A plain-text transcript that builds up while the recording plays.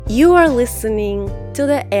You are listening to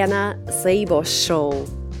the Szabo Show,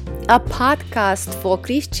 a podcast for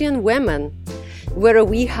Christian women where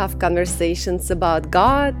we have conversations about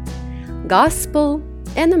God, gospel,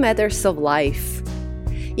 and the matters of life.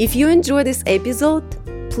 If you enjoy this episode,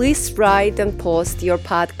 please write and post your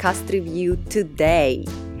podcast review today.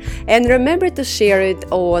 And remember to share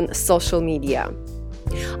it on social media.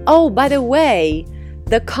 Oh, by the way,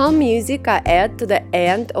 the calm music I add to the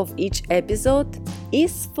end of each episode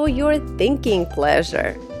is for your thinking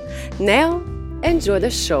pleasure. Now, enjoy the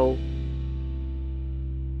show.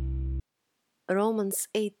 Romans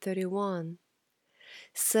 8:31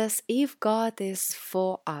 says, "If God is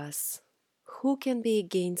for us, who can be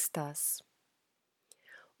against us?"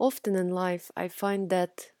 Often in life, I find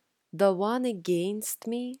that the one against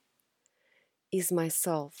me is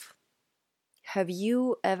myself. Have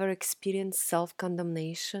you ever experienced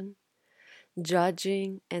self-condemnation,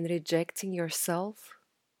 judging and rejecting yourself?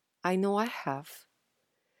 I know I have.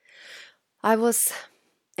 I was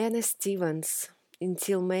Anna Stevens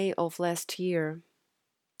until May of last year,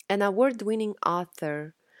 an award-winning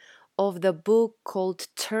author of the book called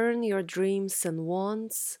Turn Your Dreams and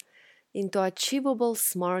Wants into Achievable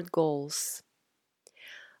Smart Goals.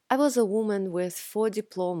 I was a woman with 4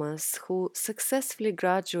 diplomas who successfully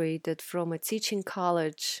graduated from a teaching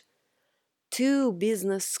college, 2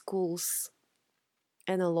 business schools,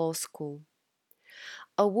 and a law school.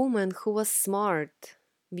 A woman who was smart,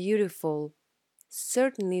 beautiful,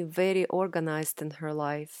 certainly very organized in her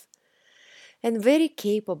life, and very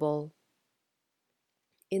capable.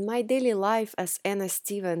 In my daily life as Anna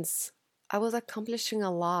Stevens, I was accomplishing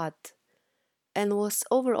a lot and was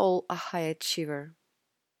overall a high achiever.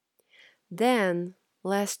 Then,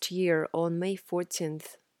 last year on May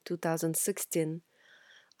 14th, 2016,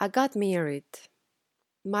 I got married.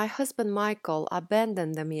 My husband Michael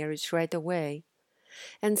abandoned the marriage right away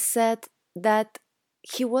and said that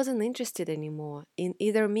he wasn't interested anymore in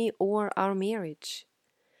either me or our marriage.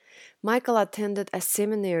 Michael attended a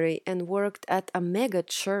seminary and worked at a mega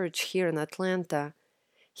church here in Atlanta.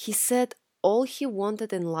 He said all he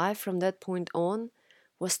wanted in life from that point on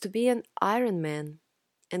was to be an Ironman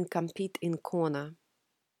and compete in Kona.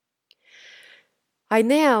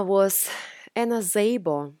 Ainea was Anna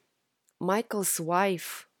Szabo, Michael's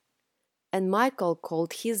wife, and Michael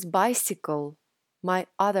called his bicycle my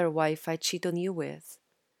other wife I cheat on you with.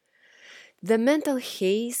 The mental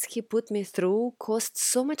haze he put me through caused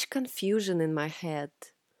so much confusion in my head.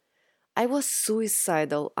 I was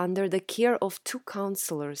suicidal under the care of 2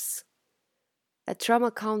 counselors, a trauma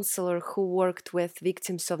counselor who worked with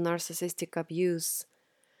victims of narcissistic abuse,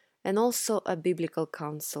 and also a biblical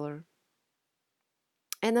counselor.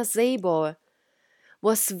 Anna Szabo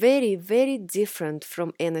was very, very different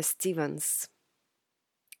from Anna Stevens.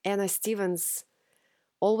 Anna Stevens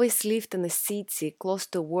always lived in a city close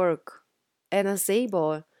to work. Anna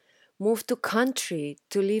Szabo moved to country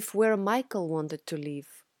to live where Michael wanted to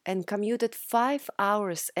live and commuted 5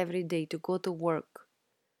 hours every day to go to work.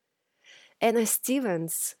 Anna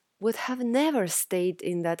Stevens would have never stayed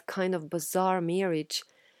in that kind of bizarre marriage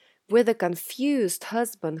with a confused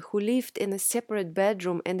husband who lived in a separate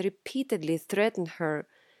bedroom and repeatedly threatened her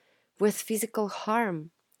with physical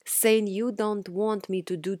harm, saying, "You don't want me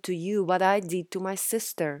to do to you what I did to my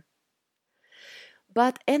sister."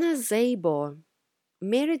 But Anna Szabo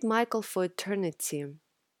married Michael for eternity,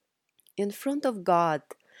 in front of God,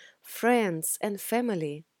 friends, and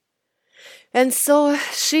family. And so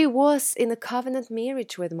she was in a covenant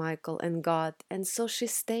marriage with Michael and God, and so she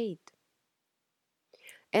stayed.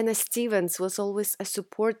 Anna Stevens was always a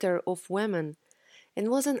supporter of women and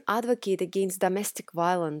was an advocate against domestic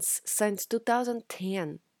violence since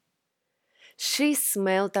 2010. She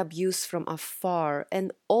smelled abuse from afar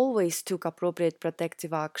and always took appropriate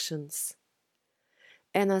protective actions.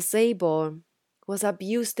 Anna Szabo was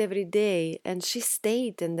abused every day, and she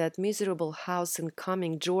stayed in that miserable house in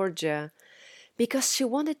Cumming, Georgia, because she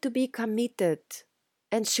wanted to be committed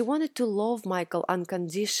and she wanted to love Michael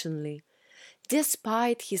unconditionally,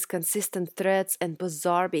 despite his consistent threats and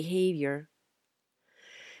bizarre behavior.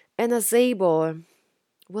 Anna Szabo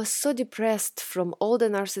was so depressed from all the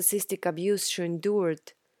narcissistic abuse she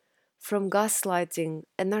endured, from gaslighting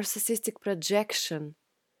and narcissistic projection.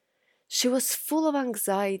 She was full of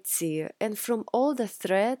anxiety, and from all the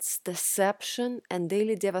threats, deception, and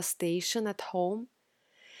daily devastation at home,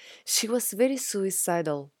 she was very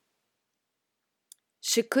suicidal.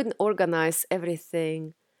 She couldn't organize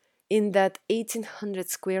everything in that 1,800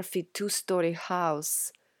 square feet 2-story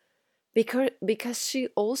house because she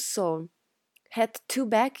also had 2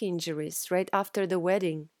 back injuries right after the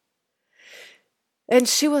wedding. And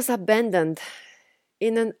she was abandoned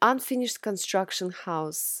in an unfinished construction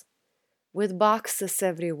house with boxes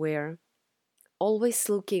everywhere, always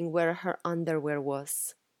looking where her underwear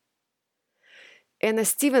was. Anna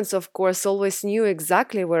Stevens, of course, always knew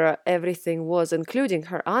exactly where everything was, including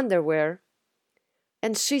her underwear,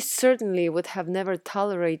 and she certainly would have never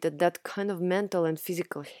tolerated that kind of mental and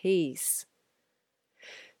physical haze.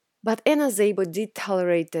 But Anna Szabo did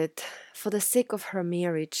tolerate it for the sake of her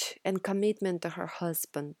marriage and commitment to her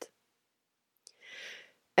husband.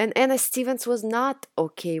 And Anna Stevens was not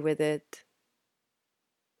okay with it.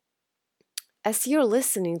 As you're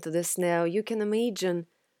listening to this now, you can imagine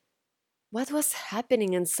what was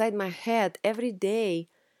happening inside my head every day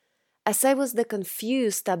as I was the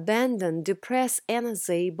confused, abandoned, depressed Anna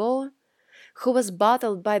Szabo, who was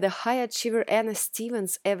bottled by the high achiever Anna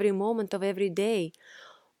Stevens every moment of every day,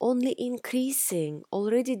 only increasing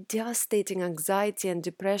already devastating anxiety and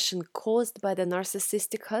depression caused by the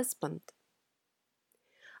narcissistic husband.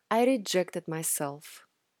 I rejected myself.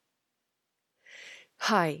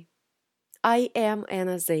 Hi, I am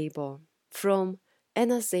Anna Szabo from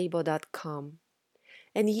annaszabo.com,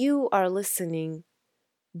 and you are listening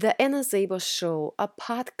The Anna Szabo Show, a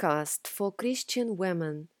podcast for Christian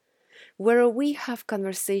women, where we have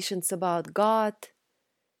conversations about God,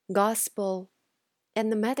 gospel,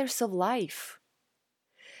 and the matters of life.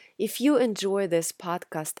 If you enjoy this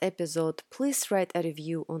podcast episode, please write a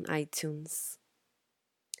review on iTunes.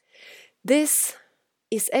 This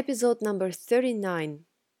is episode number 39,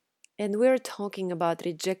 and we're talking about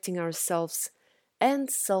rejecting ourselves and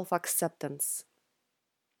self-acceptance.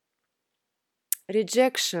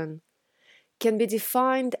 Rejection can be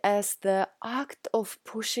defined as the act of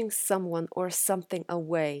pushing someone or something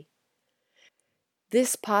away.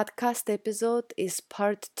 This podcast episode is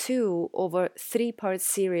part 2 of a 3-part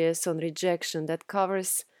series on rejection that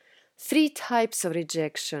covers 3 types of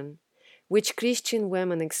rejection which Christian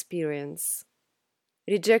women experience.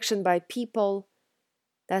 Rejection by people,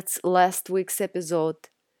 that's last week's episode.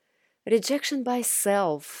 Rejection by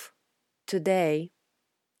self, today.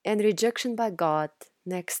 And rejection by God,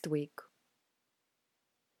 next week.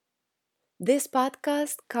 This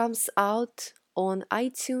podcast comes out on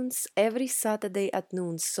iTunes every Saturday at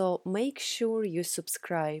noon, so make sure you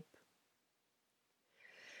subscribe.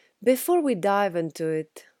 Before we dive into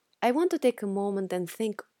it, I want to take a moment and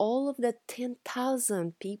thank all of the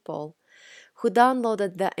 10,000 people who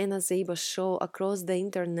downloaded the Anna Szabo Show across the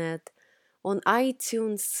internet on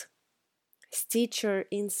iTunes, Stitcher,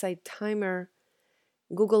 Insight Timer,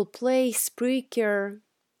 Google Play, Spreaker,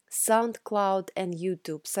 SoundCloud, and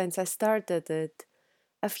YouTube since I started it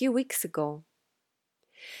a few weeks ago.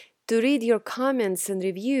 To read your comments and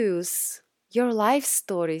reviews, your life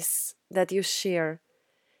stories that you share,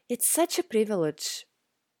 it's such a privilege.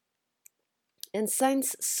 And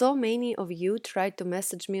since so many of you tried to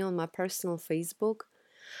message me on my personal Facebook,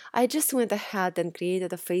 I just went ahead and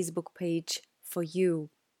created a Facebook page for you.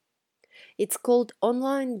 It's called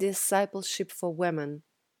Online Discipleship for Women,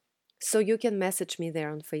 so you can message me there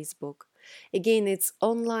on Facebook. Again, it's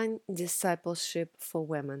Online Discipleship for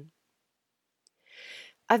Women.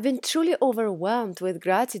 I've been truly overwhelmed with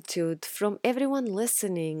gratitude from everyone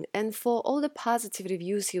listening and for all the positive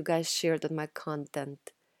reviews you guys shared on my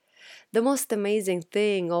content. The most amazing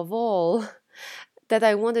thing of all that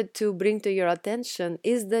I wanted to bring to your attention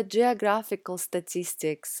is the geographical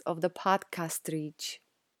statistics of the podcast reach.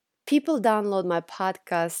 People download my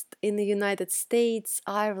podcast in the United States,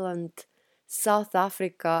 Ireland, South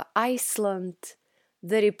Africa, Iceland,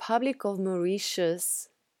 the Republic of Mauritius,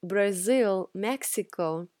 Brazil,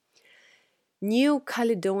 Mexico, New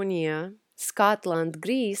Caledonia, Scotland,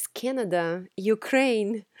 Greece, Canada,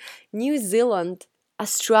 Ukraine, New Zealand,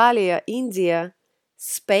 Australia, India,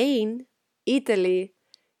 Spain, Italy,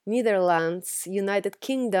 Netherlands, United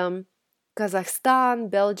Kingdom, Kazakhstan,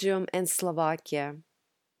 Belgium, and Slovakia.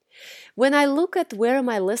 When I look at where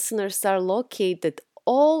my listeners are located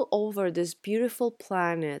all over this beautiful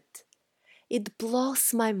planet, it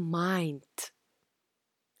blows my mind.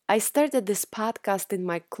 I started this podcast in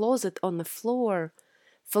my closet on the floor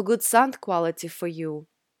for good sound quality for you,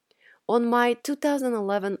 on my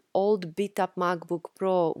 2011 old beat-up MacBook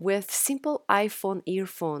Pro with simple iPhone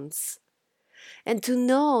earphones. And to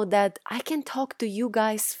know that I can talk to you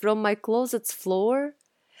guys from my closet's floor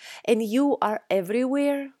and you are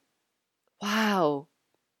everywhere, wow,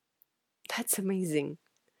 that's amazing.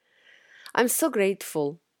 I'm so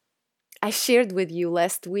grateful. I shared with you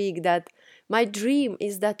last week that my dream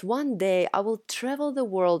is that one day I will travel the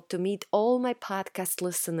world to meet all my podcast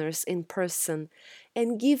listeners in person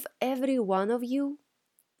and give every one of you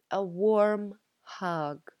a warm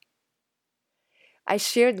hug. I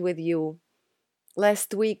shared with you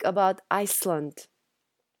last week about Iceland.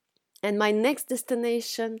 And my next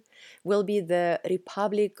destination will be the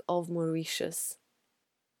Republic of Mauritius.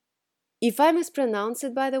 If I mispronounce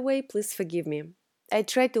it, by the way, please forgive me. I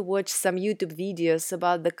tried to watch some YouTube videos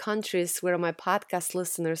about the countries where my podcast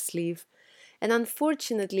listeners live, and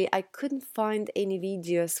unfortunately, I couldn't find any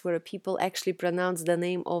videos where people actually pronounce the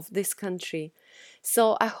name of this country.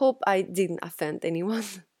 So I hope I didn't offend anyone.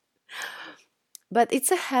 But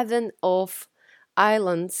it's a heaven of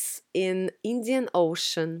islands in Indian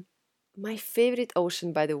Ocean. My favorite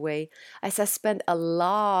ocean, by the way, as I spent a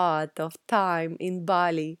lot of time in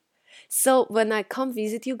Bali. So when I come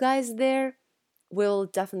visit you guys there, we'll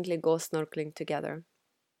definitely go snorkeling together.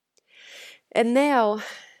 And now,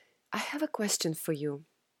 I have a question for you.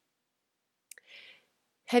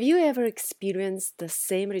 Have you ever experienced the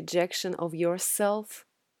same rejection of yourself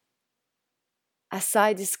as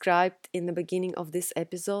I described in the beginning of this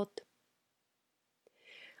episode?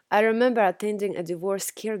 I remember attending a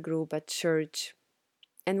divorce care group at church,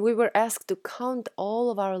 and we were asked to count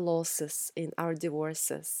all of our losses in our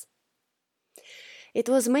divorces. It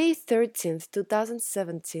was May 13th,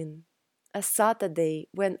 2017, a Saturday,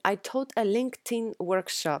 when I taught a LinkedIn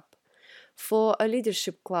workshop for a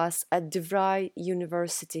leadership class at DeVry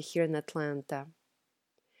University here in Atlanta.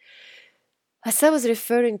 As I was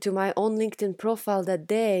referring to my own LinkedIn profile that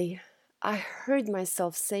day, I heard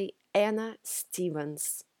myself say Anna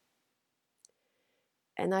Stevens,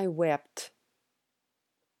 and I wept.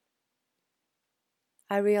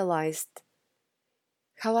 I realized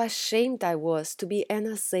how ashamed I was to be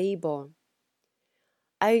Anna Szabo.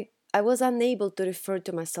 I was unable to refer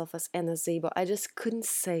to myself as Anna Szabo. I just couldn't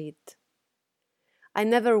say it. I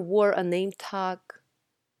never wore a name tag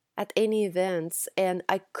at any events, and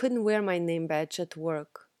I couldn't wear my name badge at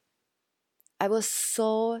work. I was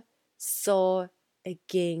so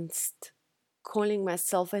against calling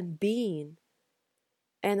myself and being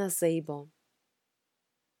Anna Szabo.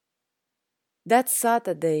 That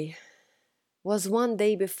Saturday was one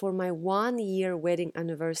day before my 1-year wedding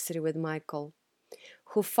anniversary with Michael,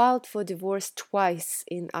 who filed for divorce twice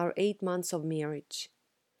in our 8 months of marriage.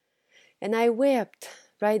 And I wept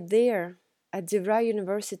right there at DeVry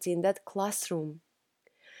University in that classroom.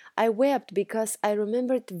 I wept because I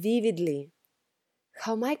remembered vividly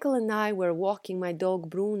how Michael and I were walking my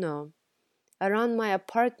dog Bruno around my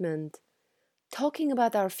apartment, talking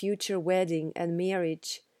about our future wedding and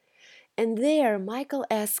marriage. And there, Michael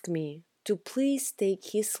asked me to please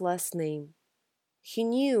take his last name. He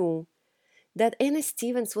knew that Anna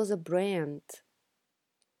Stevens was a brand.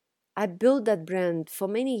 I built that brand for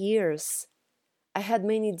many years. I had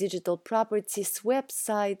many digital properties,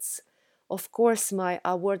 websites, of course, my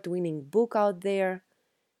award winning book out there.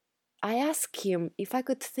 I asked him if I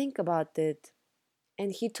could think about it,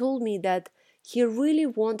 and he told me that he really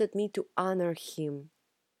wanted me to honor him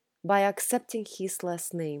by accepting his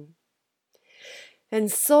last name. And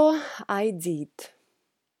so I did.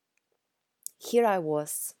 Here I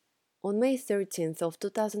was, on May 13th of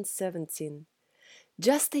 2017,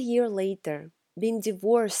 just a year later, being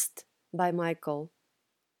divorced by Michael,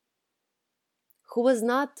 who was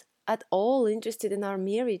not at all interested in our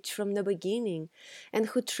marriage from the beginning and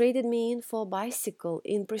who traded me in for a bicycle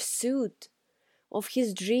in pursuit of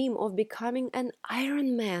his dream of becoming an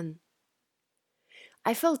Iron Man.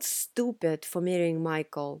 I felt stupid for marrying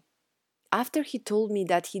Michael. After he told me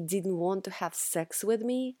that he didn't want to have sex with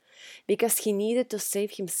me because he needed to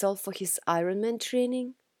save himself for his Ironman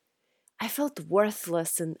training, I felt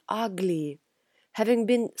worthless and ugly, having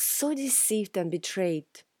been so deceived and betrayed.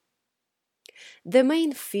 The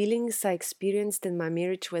main feelings I experienced in my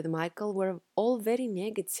marriage with Michael were all very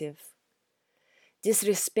negative.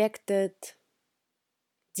 Disrespected,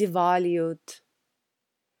 devalued,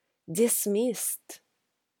 dismissed,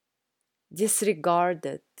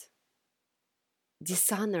 disregarded,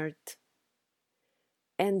 dishonored,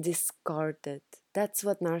 and discarded. That's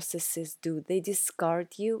what narcissists do. They discard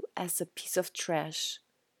you as a piece of trash.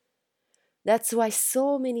 That's why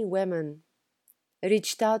so many women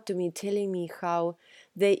reached out to me telling me how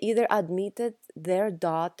they either admitted their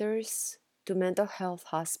daughters to mental health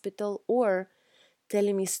hospital or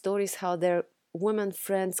telling me stories how their women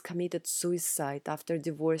friends committed suicide after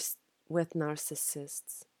divorce with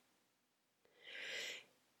narcissists.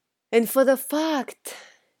 And for the fact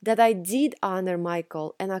that I did honor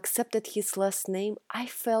Michael and accepted his last name, I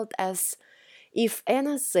felt as if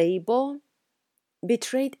Anna Szabo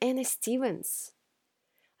betrayed Anna Stevens.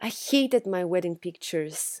 I hated my wedding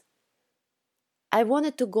pictures. I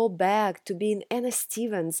wanted to go back to being Anna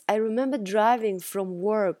Stevens. I remember driving from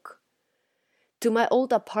work to my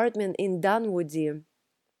old apartment in Dunwoody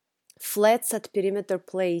flats at Perimeter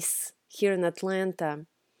Place here in Atlanta.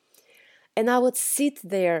 And I would sit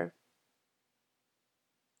there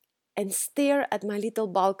and stare at my little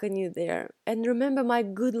balcony there and remember my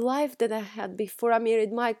good life that I had before I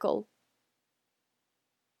married Michael.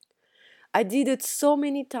 I did it so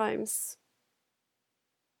many times.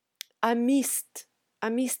 I missed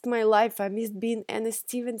my life. I missed being Anna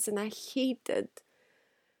Stevens, and I hated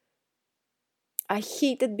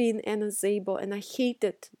being Anna Szabo, and I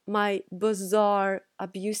hated my bizarre,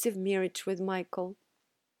 abusive marriage with Michael.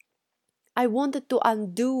 I wanted to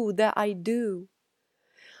undo the I do.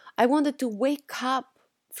 I wanted to wake up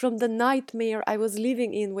from the nightmare I was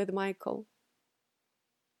living in with Michael.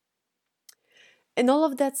 And all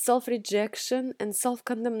of that self-rejection and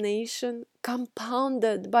self-condemnation,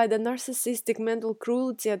 compounded by the narcissistic mental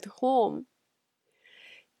cruelty at home,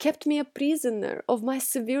 kept me a prisoner of my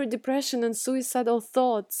severe depression and suicidal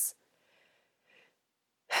thoughts.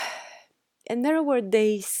 And there were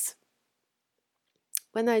days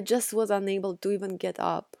when I just was unable to even get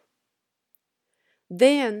up.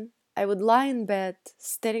 Then I would lie in bed,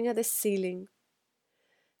 staring at the ceiling,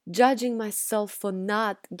 judging myself for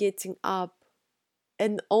not getting up.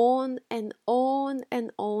 And on and on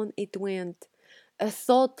and on it went, a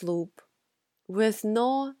thought loop with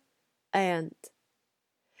no end.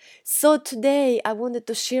 So today I wanted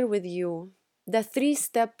to share with you the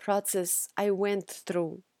 3-step process I went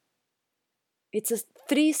through. It's a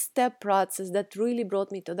 3-step process that really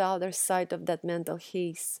brought me to the other side of that mental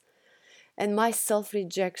haze and my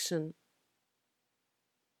self-rejection.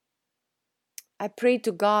 I prayed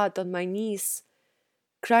to God on my knees,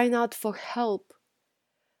 crying out for help.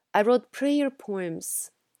 I wrote prayer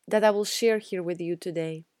poems that I will share here with you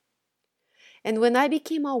today. And when I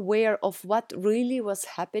became aware of what really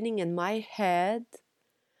was happening in my head,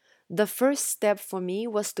 the first step for me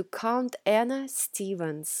was to count Anna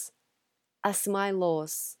Stevens as my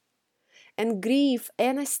loss and grieve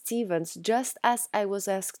Anna Stevens just as I was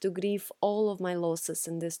asked to grieve all of my losses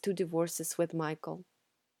in these 2 divorces with Michael.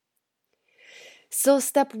 So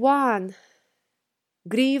step 1,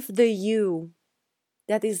 grieve the you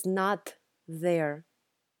that is not there.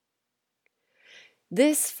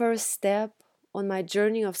 This first step on my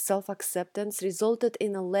journey of self-acceptance resulted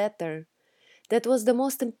in a letter that was the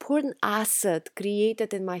most important asset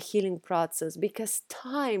created in my healing process, because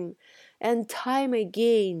time and time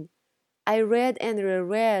again I read and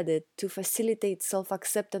reread it to facilitate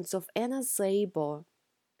self-acceptance of Anna Szabo,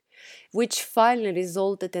 which finally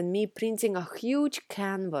resulted in me printing a huge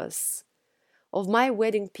canvas of my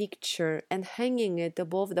wedding picture and hanging it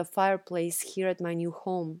above the fireplace here at my new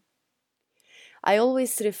home. I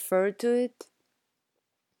always refer to it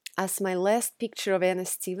as my last picture of Anna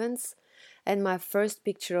Stevens and my first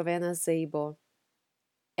picture of Anna Szabo,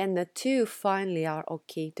 and the 2 finally are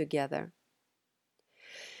okay together.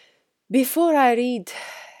 Before I read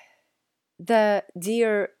the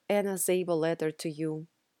Dear Anna Szabo letter to you,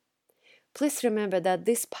 please remember that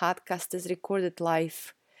this podcast is recorded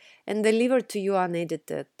live and delivered to you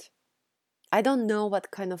unedited. I don't know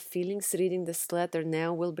what kind of feelings reading this letter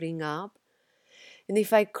now will bring up, and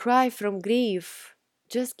if I cry from grief,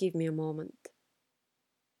 just give me a moment.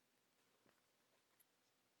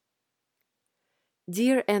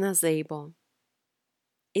 Dear Anna Szabo,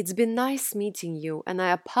 it's been nice meeting you, and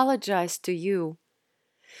I apologize to you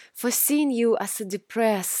for seeing you as a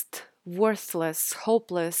depressed, worthless,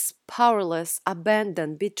 hopeless, powerless,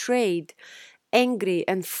 abandoned, betrayed, angry,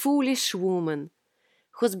 and foolish woman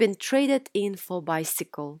who's been traded in for a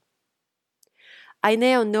bicycle. I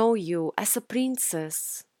now know you as a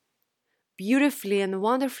princess, beautifully and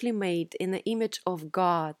wonderfully made in the image of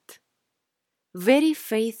God, very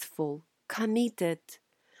faithful, committed,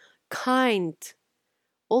 kind,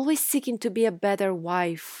 always seeking to be a better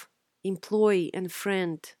wife, employee, and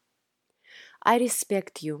friend. I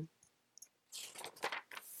respect you.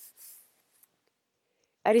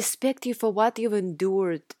 I respect you for what you've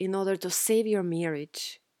endured in order to save your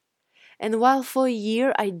marriage. And while for a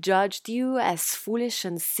year I judged you as foolish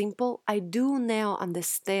and simple, I do now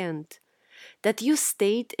understand that you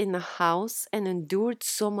stayed in a house and endured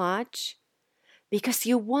so much because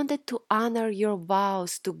you wanted to honor your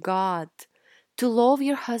vows to God, to love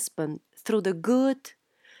your husband through the good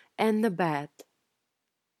and the bad.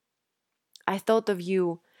 I thought of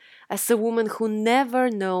you as a woman who never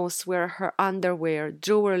knows where her underwear,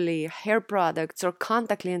 jewelry, hair products, or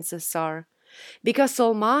contact lenses are, because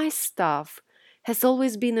all my stuff has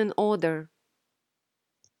always been in order.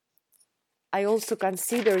 I also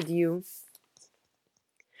considered you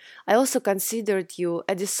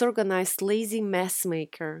a disorganized, lazy mess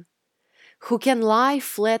maker who can lie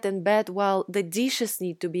flat in bed while the dishes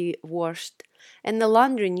need to be washed and the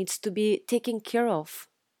laundry needs to be taken care of.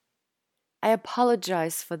 I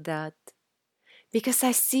apologize for that because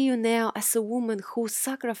I see you now as a woman who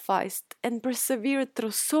sacrificed and persevered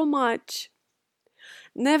through so much,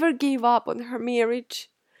 never gave up on her marriage,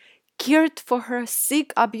 cared for her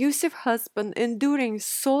sick, abusive husband, enduring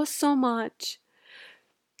so much,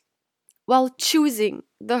 while choosing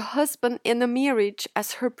the husband and the marriage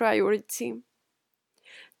as her priority.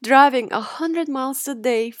 Driving 100 miles a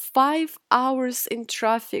day, 5 hours in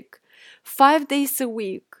traffic, 5 days a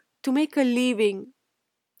week to make a living,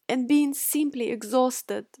 and being simply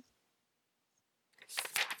exhausted.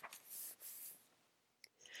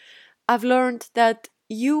 I've learned that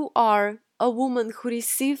you are a woman who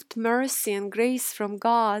received mercy and grace from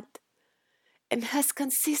God and has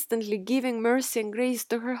consistently given mercy and grace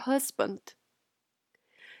to her husband.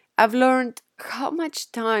 I've learned how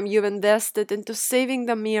much time you've invested into saving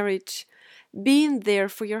the marriage, being there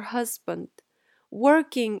for your husband,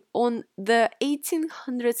 working on the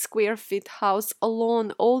 1,800 square feet house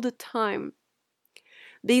alone all the time,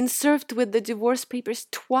 being served with the divorce papers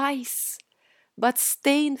twice, but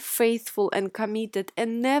staying faithful and committed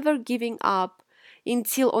and never giving up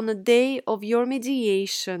until on the day of your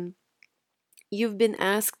mediation you've been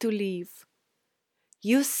asked to leave.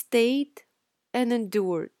 You stayed and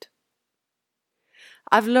endured.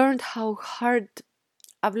 I've learned how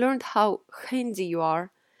handy you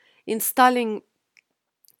are installing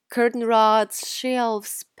curtain rods,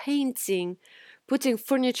 shelves, painting, putting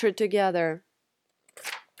furniture together.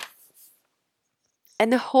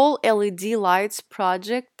 And the whole LED lights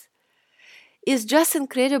project is just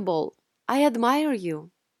incredible. I admire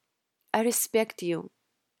you. I respect you.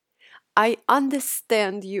 I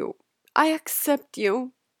understand you. I accept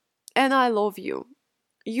you. And I love you.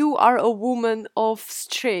 You are a woman of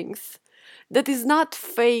strength that is not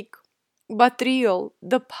fake but real.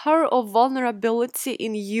 The power of vulnerability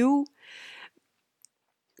in you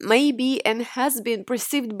may be and has been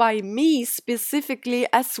perceived by me specifically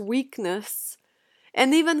as weakness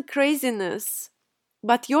and even craziness.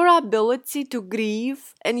 But your ability to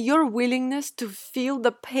grieve and your willingness to feel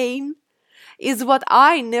the pain is what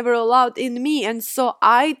I never allowed in me, and so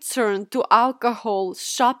I turned to alcohol,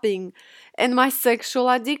 shopping, and my sexual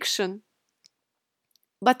addiction.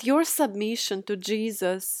 But your submission to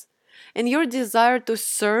Jesus and your desire to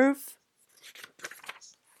serve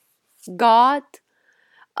God,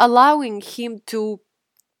 allowing Him to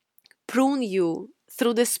prune you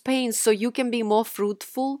through this pain so you can be more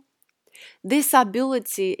fruitful, this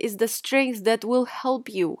ability is the strength that will help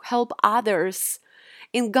you help others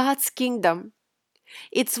in God's kingdom.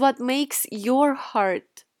 It's what makes your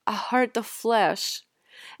heart a heart of flesh,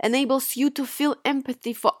 enables you to feel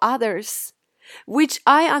empathy for others, which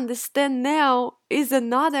I understand now is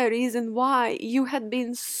another reason why you had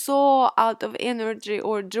been so out of energy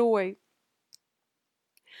or joy.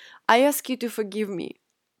 I ask you to forgive me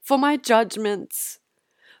for my judgments,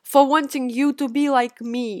 for wanting you to be like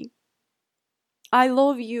me. I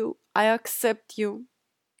love you. I accept you.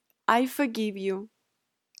 I forgive you.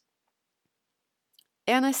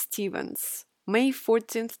 Anna Stevens, May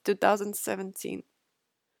 14th, 2017.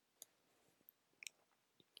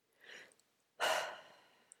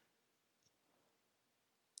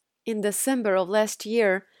 In December of last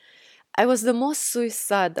year, I was the most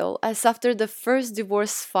suicidal as after the first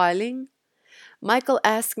divorce filing, Michael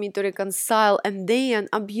asked me to reconcile and then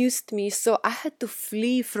abused me, so I had to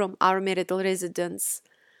flee from our marital residence.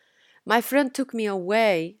 My friend took me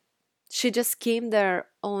away. She just came there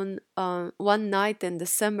on one night in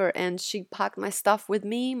December and she packed my stuff with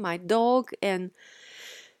me, my dog, and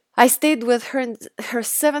I stayed with her in her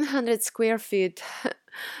 700 square feet,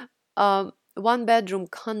 one bedroom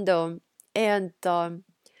condo, and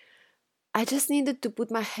I just needed to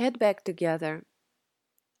put my head back together.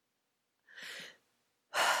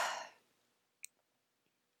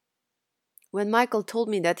 When Michael told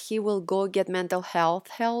me that he will go get mental health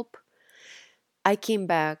help, I came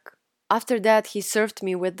back. After that, he served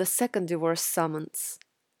me with the second divorce summons.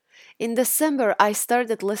 In December, I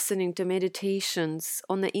started listening to meditations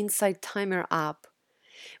on the Insight Timer app,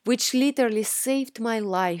 which literally saved my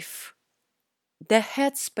life. The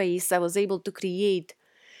headspace I was able to create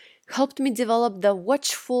helped me develop the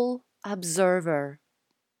watchful observer.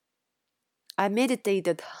 I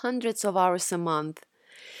meditated hundreds of hours a month,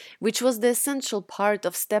 which was the essential part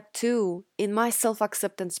of step 2 in my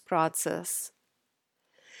self-acceptance process.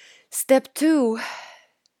 Step 2,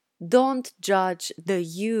 don't judge the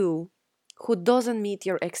you who doesn't meet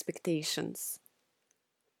your expectations.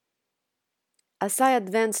 As I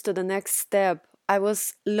advanced to the next step I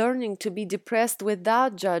was learning to be depressed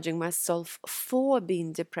without judging myself for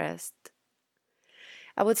being depressed.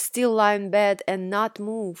 I would still lie in bed and not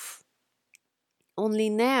move. Only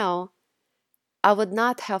now I would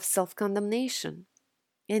not have self condemnation.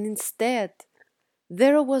 And instead,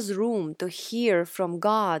 there was room to hear from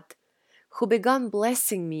God, who began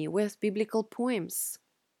blessing me with biblical poems.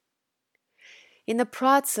 In the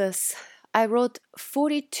process, I wrote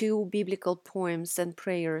 42 biblical poems and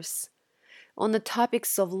prayers on the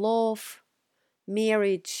topics of love,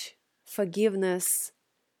 marriage, forgiveness,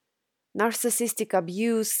 narcissistic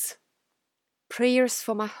abuse, prayers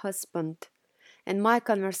for my husband, and my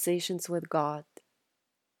conversations with God.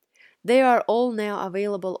 They are all now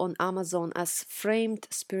available on Amazon as framed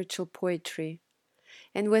spiritual poetry.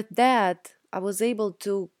 And with that, I was able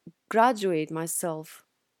to graduate myself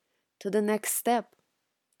to the next step.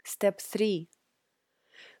 Step 3.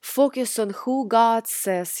 Focus on who God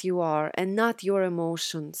says you are and not your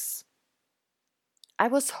emotions. I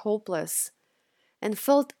was hopeless and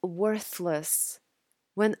felt worthless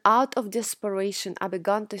when, out of desperation, I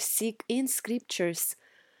began to seek in scriptures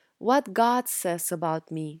what God says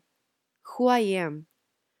about me, who I am.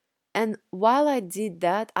 And while I did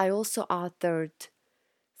that, I also authored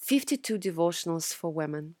 52 devotionals for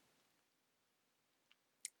women.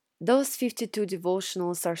 Those 52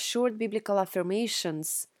 devotionals are short biblical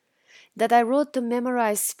affirmations that I wrote to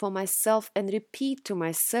memorize for myself and repeat to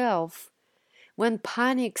myself when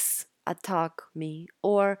panics attack me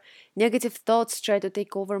or negative thoughts try to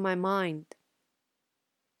take over my mind.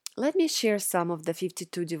 Let me share some of the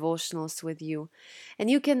 52 devotionals with you. And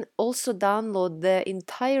you can also download the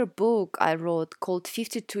entire book I wrote called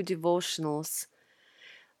 52 Devotionals.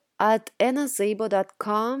 At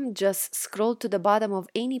szabo.com, just scroll to the bottom of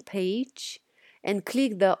any page and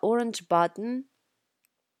click the orange button,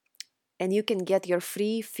 and you can get your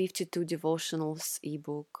free 52 Devotionals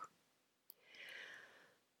ebook.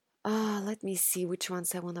 Let me see which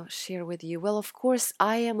ones I want to share with you. Well, of course,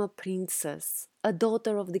 I am a princess, a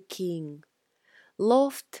daughter of the king,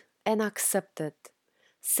 loved and accepted,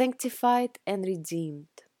 sanctified and redeemed.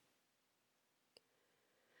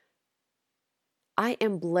 I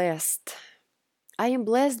am blessed. I am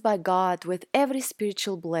blessed by God with every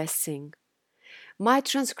spiritual blessing. My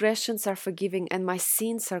transgressions are forgiven and my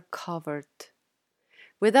sins are covered.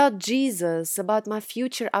 Without Jesus, about my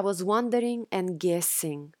future I was wondering and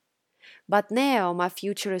guessing. But now my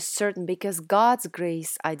future is certain because God's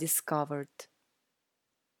grace I discovered.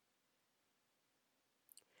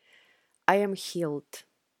 I am healed.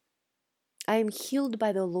 I am healed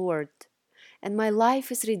by the Lord, and my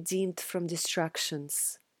life is redeemed from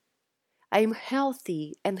distractions. I am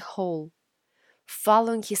healthy and whole,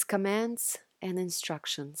 following His commands and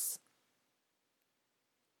instructions.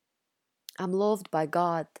 I'm loved by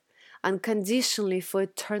God unconditionally for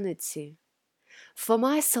eternity. For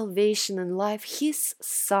my salvation and life, His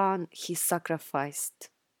Son He sacrificed.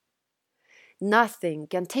 Nothing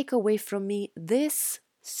can take away from me this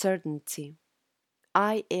certainty.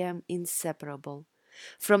 I am inseparable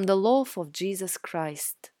from the love of Jesus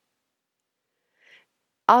Christ.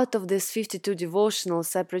 Out of these 52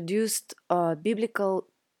 devotionals, I produced biblical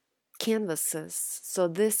canvases. So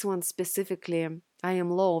this one specifically, I Am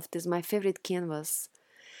Loved, is my favorite canvas.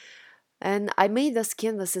 And I made those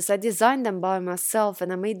canvases. I designed them by myself,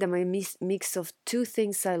 and I made them a mix of two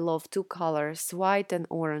things I love, two colors, white and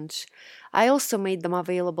orange. I also made them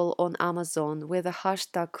available on Amazon with the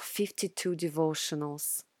hashtag 52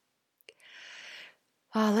 devotionals.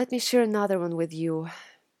 Let me share another one with you.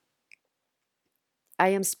 I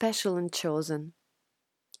am special and chosen.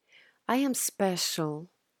 I am special.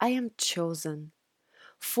 I am chosen,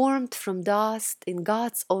 formed from dust in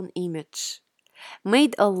God's own image,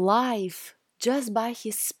 made alive just by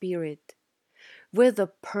His Spirit, with a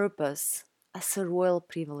purpose as a royal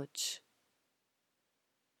privilege.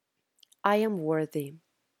 I am worthy.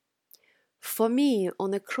 For me, on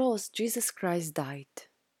the cross, Jesus Christ died.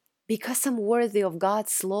 Because I'm worthy of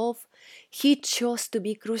God's love, He chose to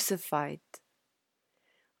be crucified.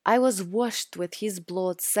 I was washed with His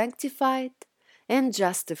blood, sanctified and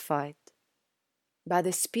justified. By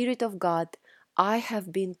the Spirit of God, I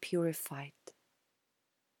have been purified.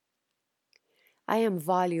 I am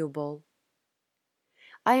valuable.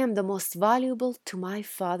 I am the most valuable to my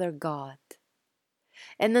Father God.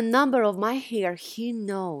 And the number of my hair He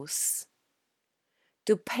knows.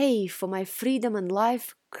 To pay for my freedom and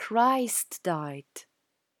life, Christ died.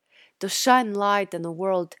 To shine light in the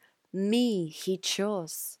world, me He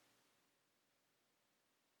chose.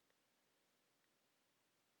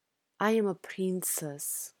 I am a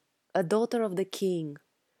princess, a daughter of the King,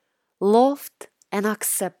 loved and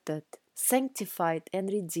accepted, sanctified, and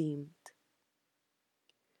redeemed.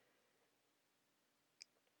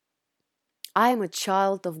 I am a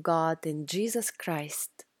child of God in Jesus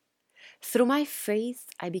Christ. Through my faith,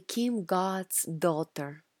 I became God's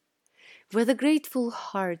daughter. With a grateful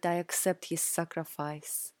heart, I accept His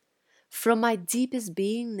sacrifice. From my deepest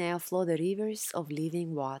being now flow the rivers of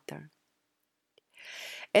living water.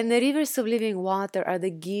 And the rivers of living water are the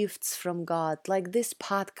gifts from God, like this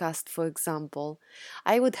podcast, for example.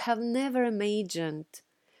 I would have never imagined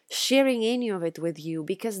sharing any of it with you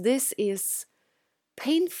because this is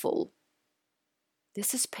painful.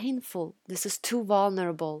 This is painful. This is too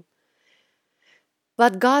vulnerable.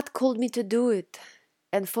 But God called me to do it.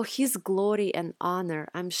 And for His glory and honor,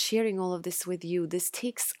 I'm sharing all of this with you. This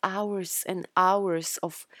takes hours and hours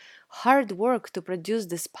of hard work to produce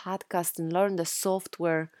this podcast and learn the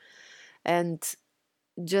software. And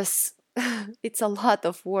just, it's a lot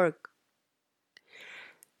of work.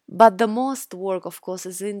 But the most work, of course,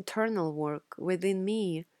 is internal work within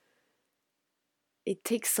me. It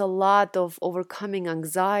takes a lot of overcoming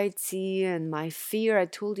anxiety and my fear. I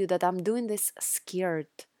told you that I'm doing this scared.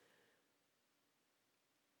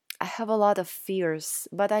 I have a lot of fears,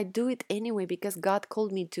 but I do it anyway because God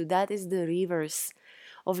called me to. That is the rivers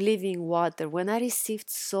of living water. When I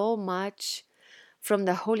received so much from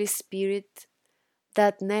the Holy Spirit,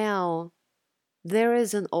 that now there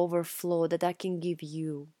is an overflow that I can give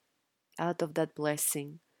you out of that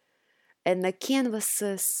blessing. And the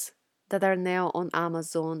canvases that are now on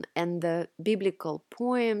Amazon and the biblical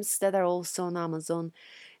poems that are also on Amazon,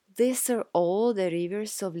 these are all the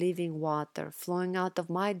rivers of living water flowing out of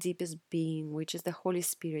my deepest being, which is the Holy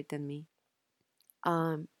Spirit in me.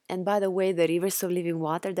 And by the way, the rivers of living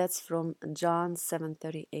water, that's from John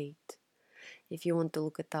 7:38, if you want to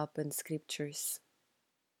look it up in scriptures.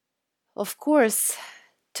 Of course,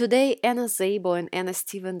 today Anna Szabo and Anna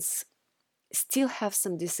Stevens still have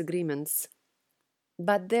some disagreements,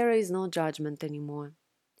 but there is no judgment anymore.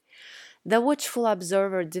 The watchful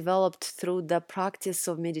observer developed through the practice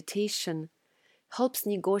of meditation helps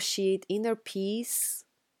negotiate inner peace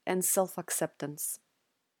and self-acceptance.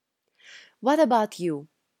 What about you?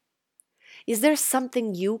 Is there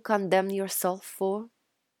something you condemn yourself for?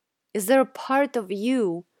 Is there a part of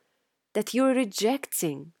you that you're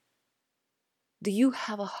rejecting? Do you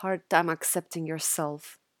have a hard time accepting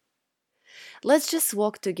yourself? Let's just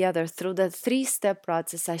walk together through the 3-step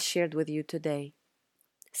process I shared with you today.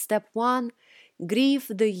 Step 1, grieve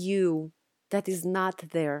the you that is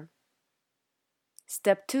not there.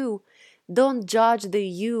 Step 2, don't judge the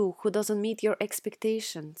you who doesn't meet your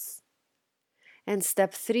expectations. And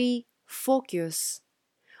step 3, focus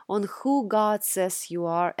on who God says you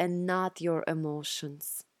are and not your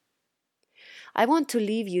emotions. I want to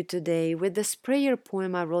leave you today with this prayer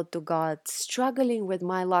poem I wrote to God, struggling with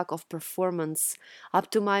my lack of performance up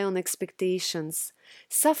to my own expectations,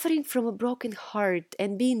 suffering from a broken heart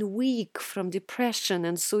and being weak from depression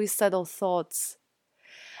and suicidal thoughts.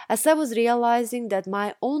 As I was realizing that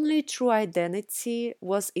my only true identity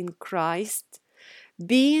was in Christ,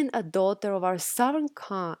 being a daughter of our sovereign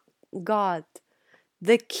God,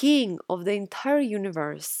 the King of the entire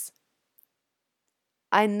universe,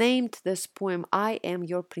 I named this poem, I Am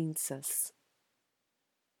Your Princess.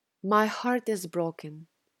 My heart is broken.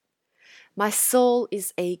 My soul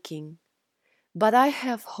is aching. But I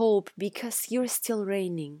have hope because you're still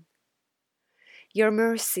reigning. Your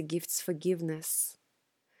mercy gives forgiveness.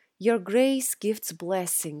 Your grace gives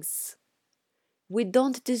blessings. We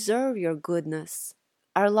don't deserve your goodness.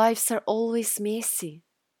 Our lives are always messy.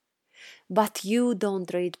 But you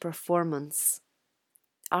don't rate performance.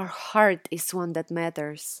 Our heart is one that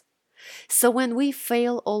matters. So when we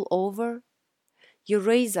fail all over, you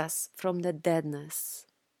raise us from the deadness.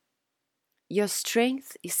 Your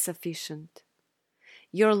strength is sufficient.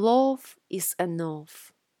 Your love is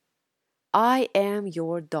enough. I am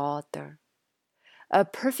your daughter, a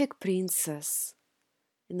perfect princess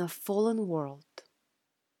in a fallen world.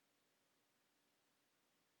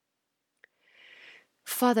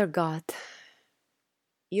 Father God,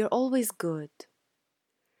 you're always good.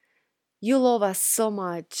 You love us so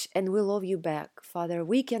much and we love you back, Father.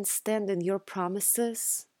 We can stand in your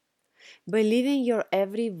promises, believing your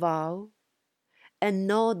every vow, and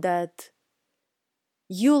know that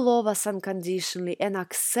you love us unconditionally and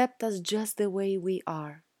accept us just the way we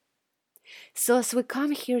are. So as we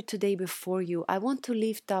come here today before you, I want to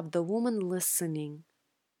lift up the woman listening.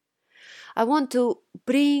 I want to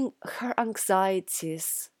bring her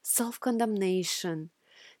anxieties, self-condemnation,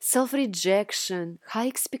 self-rejection, high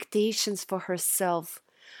expectations for herself.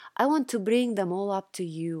 I want to bring them all up to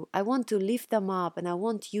you. I want to lift them up and I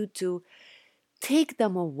want you to take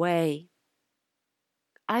them away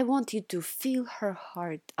I want you to fill her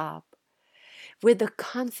heart up with the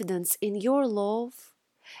confidence in your love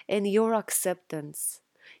and your acceptance,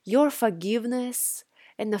 your forgiveness,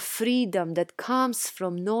 and the freedom that comes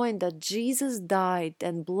from knowing that Jesus died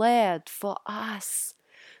and bled for us,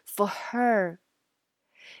 for her,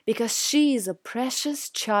 because she is a precious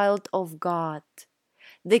child of God,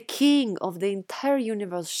 the King of the entire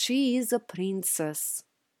universe. She is a princess,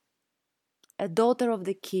 a daughter of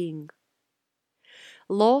the King,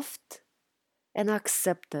 loved and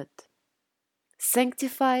accepted,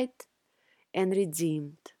 sanctified and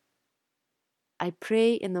redeemed. I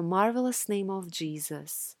pray in the marvelous name of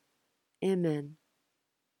Jesus. Amen.